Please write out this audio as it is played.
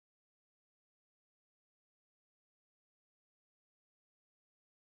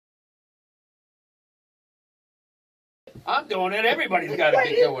I'm doing it. Everybody's got to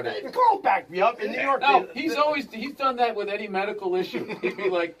be doing it. Carl backed me up in New York. No, he's done that with any medical issue. He'd be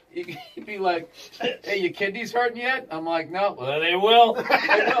like, hey, your kidneys hurting yet? I'm like, no. Well, they will. They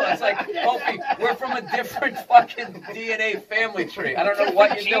will. It's like, Opie, we're from a different fucking DNA family tree. I don't know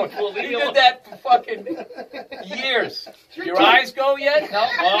what you're doing. You did that for fucking years. Your eyes go yet? No.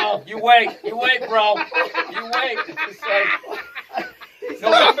 Well, you wait, bro. You wait. It's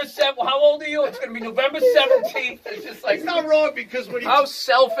like, November 7th. How old are you? It's going to be November 17th. It's just like, he's not wrong because when he... How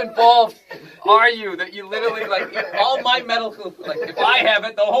self-involved are you that you literally, like, all my medical, like, if I have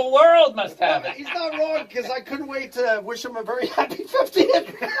it, the whole world must have it. He's not wrong because I couldn't wait to wish him a very happy 50th.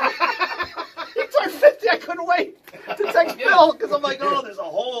 He turned 50. I couldn't wait to text Bill because I'm like, oh, there's a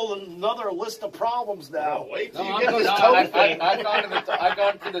whole another list of problems now. Wait till you get this toe thing. I've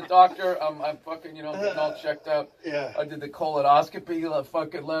gone to the doctor. I'm fucking, getting all checked out. Yeah. I did the colonoscopy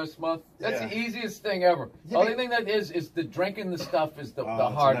fucking last month. That's the easiest thing ever. The only thing that is the drinking the stuff is the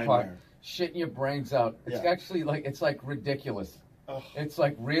hard part. Shitting your brains out. It's actually it's like ridiculous. Oh. It's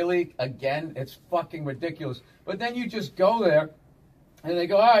like really, again, it's fucking ridiculous. But then you just go there and they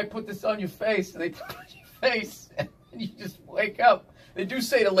go, all right, put this on your face. And they put it on your face and you just wake up. They do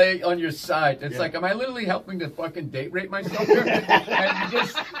say to lay on your side. It's like, am I literally helping to fucking date rape myself here? And you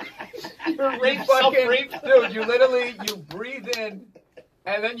just, dude, you breathe in,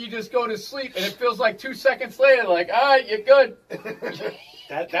 and then you just go to sleep, and it feels like 2 seconds later, like, all right, you're good.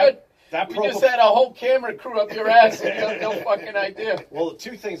 You just had a whole camera crew up your ass, and you have no fucking idea. Well,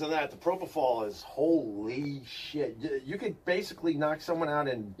 two things on that. The propofol is holy shit. You could basically knock someone out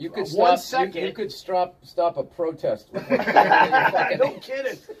in 1 second. You could stop a protest. No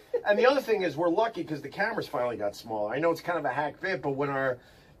kidding. And the other thing is we're lucky because the cameras finally got smaller. I know it's kind of a hack bit, but when our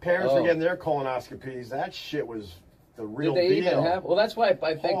parents were getting their colonoscopies, that shit was the real deal. Did they even have? Well, that's why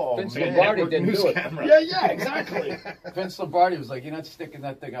I think Vince Lombardi didn't do it. Yeah, exactly. Vince Lombardi was like, you're not sticking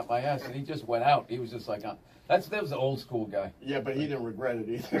that thing up my ass, and he just went out. He was just like, that was an old school guy. Yeah, but he didn't regret it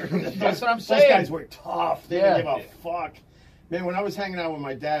either. That's what I'm saying. Those guys were tough. They didn't give a fuck. Man, when I was hanging out with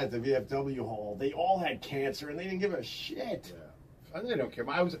my dad at the VFW hall, they all had cancer, and they didn't give a shit. Yeah. They don't care.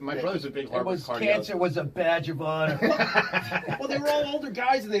 My brother's a big Harvard cardio. Cancer was a badge of honor. Well, they were all older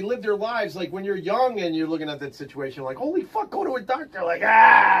guys, and they lived their lives. Like, when you're young and you're looking at that situation, like, holy fuck, go to a doctor. Like,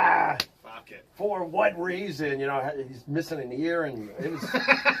 fuck it. For what reason? He's missing an ear, and it was...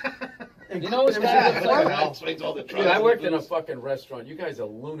 what's bad? I worked in a fucking restaurant. You guys are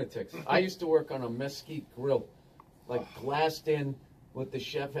lunatics. I used to work on a mesquite grill, like glassed in with the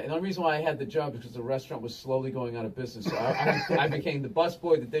chef. And the only reason why I had the job is because the restaurant was slowly going out of business. So I became the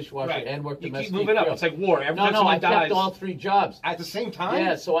busboy, the dishwasher, and worked the mesquite grill. You keep moving up. It's like war. I kept all 3 jobs. At the same time?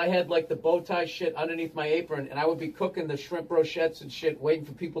 Yeah, so I had like the bow tie shit underneath my apron, and I would be cooking the shrimp brochettes and shit, waiting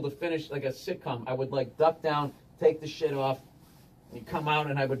for people to finish like a sitcom. I would like duck down, take the shit off, you come out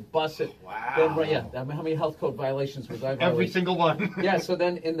and I would bust it. Wow. Then, how many health code violations was I violating? Every single one. Yeah, so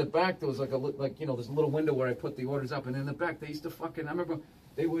then in the back there was there's a little window where I put the orders up, and in the back they used to fucking, I remember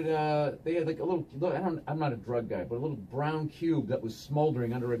they would, they had like a little, I'm not a drug guy, but a little brown cube that was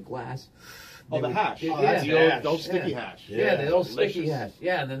smoldering under a glass. The hash. That's the old sticky hash. Yeah, the old sticky hash.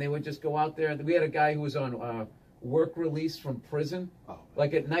 Yeah, and then they would just go out there. We had a guy who was on work release from prison. Oh.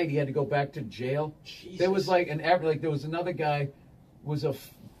 Like at night he had to go back to jail. Jesus. There was like there was another guy was a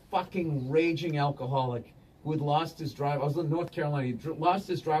fucking raging alcoholic who had lost his driver. I was in North Carolina. He lost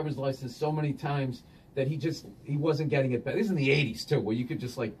his driver's license so many times that he wasn't getting it back. This is in the 80s too, where you could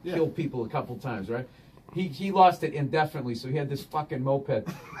just kill people a couple times, right? He lost it indefinitely, so he had this fucking moped.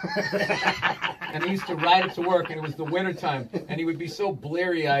 And he used to ride it to work, and it was the wintertime, and he would be so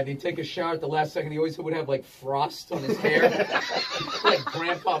bleary-eyed, he'd take a shower at the last second, he always would have frost on his hair. Like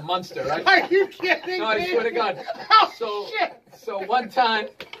Grandpa Munster, right? Are you kidding me? No, I swear to God. So one time,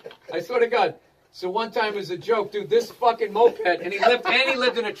 I swear to God, so one time it was a joke, dude, this fucking moped, and he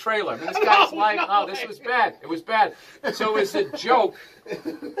lived in a trailer. And this guy's this was bad. It was bad. So it was a joke,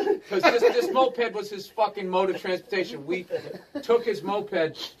 because this moped was his fucking mode of transportation. We took his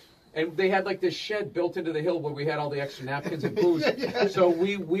moped, and they had this shed built into the hill where we had all the extra napkins and booze. So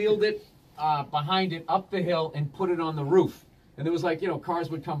we wheeled it behind it up the hill and put it on the roof. And there was cars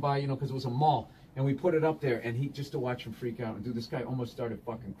would come by, because it was a mall. And we put it up there, and just to watch him freak out. And dude, this guy almost started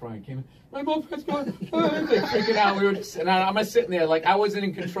fucking crying. Came in, my moped's gone. Freaking out. We were just, and I'm just sitting there, I wasn't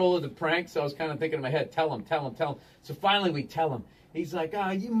in control of the prank, so I was kind of thinking in my head, tell him. So finally we tell him. He's like,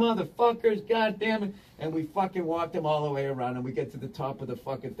 you motherfuckers, goddamn it. And we fucking walked him all the way around, and we get to the top of the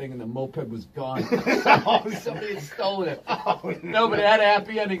fucking thing, and the moped was gone. Somebody had stolen it. Oh, no, but it had a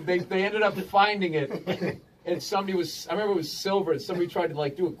happy ending. They ended up finding it. and somebody was, I remember it was silver, and somebody tried to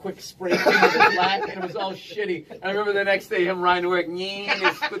like do a quick spray paint of it black, and it was all shitty. I remember the next day him riding to work,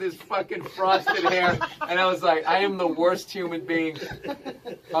 with his fucking frosted hair, and I was like, I am the worst human being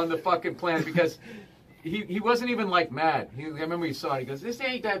on the fucking planet, because he wasn't even like mad. I remember he saw it, he goes, this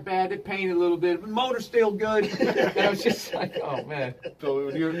ain't that bad, it painted a little bit, the motor's still good. And I was just like, oh man.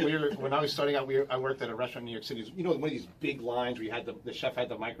 So when I was starting out, I worked at a restaurant in New York City. You know, one of these big lines where you had the chef had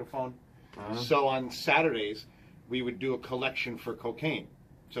the microphone. So on Saturdays, we would do a collection for cocaine.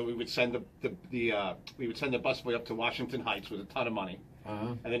 So we would send the busboy up to Washington Heights with a ton of money,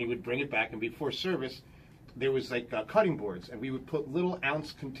 and then he would bring it back. And before service, there was like cutting boards, and we would put little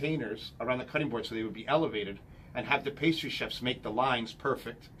ounce containers around the cutting board so they would be elevated, and have the pastry chefs make the lines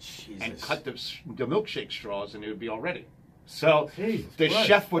perfect, and cut the milkshake straws, and it would be all ready. So the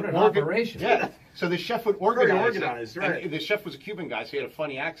chef would organize. Yeah. So the chef would organize. Right. And the chef was a Cuban guy, so he had a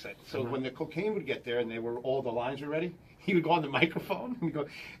funny accent. So when the cocaine would get there and all the lines were ready, he would go on the microphone and he'd go,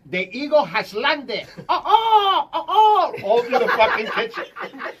 "The eagle has landed." All through the fucking kitchen.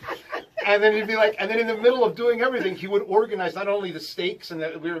 And then he'd be like, and then in the middle of doing everything, he would organize not only the steaks and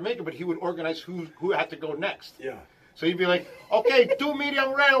that we were making, but he would organize who had to go next. Yeah. So he'd be like, okay, 2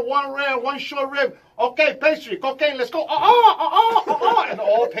 medium rare, 1 short rib. Okay, pastry, cocaine, let's go. And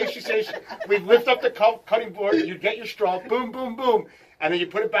all pastry stations, we'd lift up the cutting board, you'd get your straw, boom, boom, boom. And then you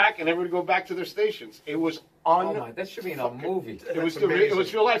put it back, and everybody would go back to their stations. It was that should be in a movie. It was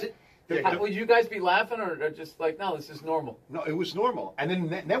real life. Would you guys be laughing or just like, no, this is normal? No, it was normal. And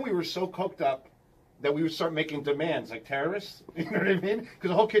then we were so coked up that we would start making demands like terrorists. You know what I mean? Because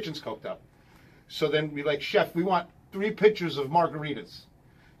the whole kitchen's coked up. So then we'd like, chef, we want 3 pitchers of margaritas.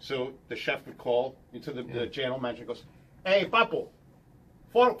 So the chef would call into the channel manager and goes, hey, Papo,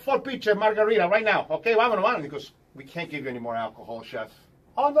 4 pitcher margarita right now. Okay, vámonos. And he goes, we can't give you any more alcohol, chef.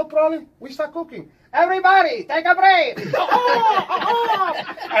 Oh, no problem. We start cooking. Everybody, take a break.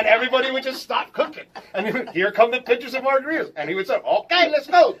 And everybody would just stop cooking. And here come the pitchers of margaritas. And he would say, okay, let's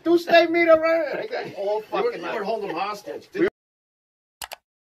go. Tuesday, meet around. All fucking You would hold them hostage.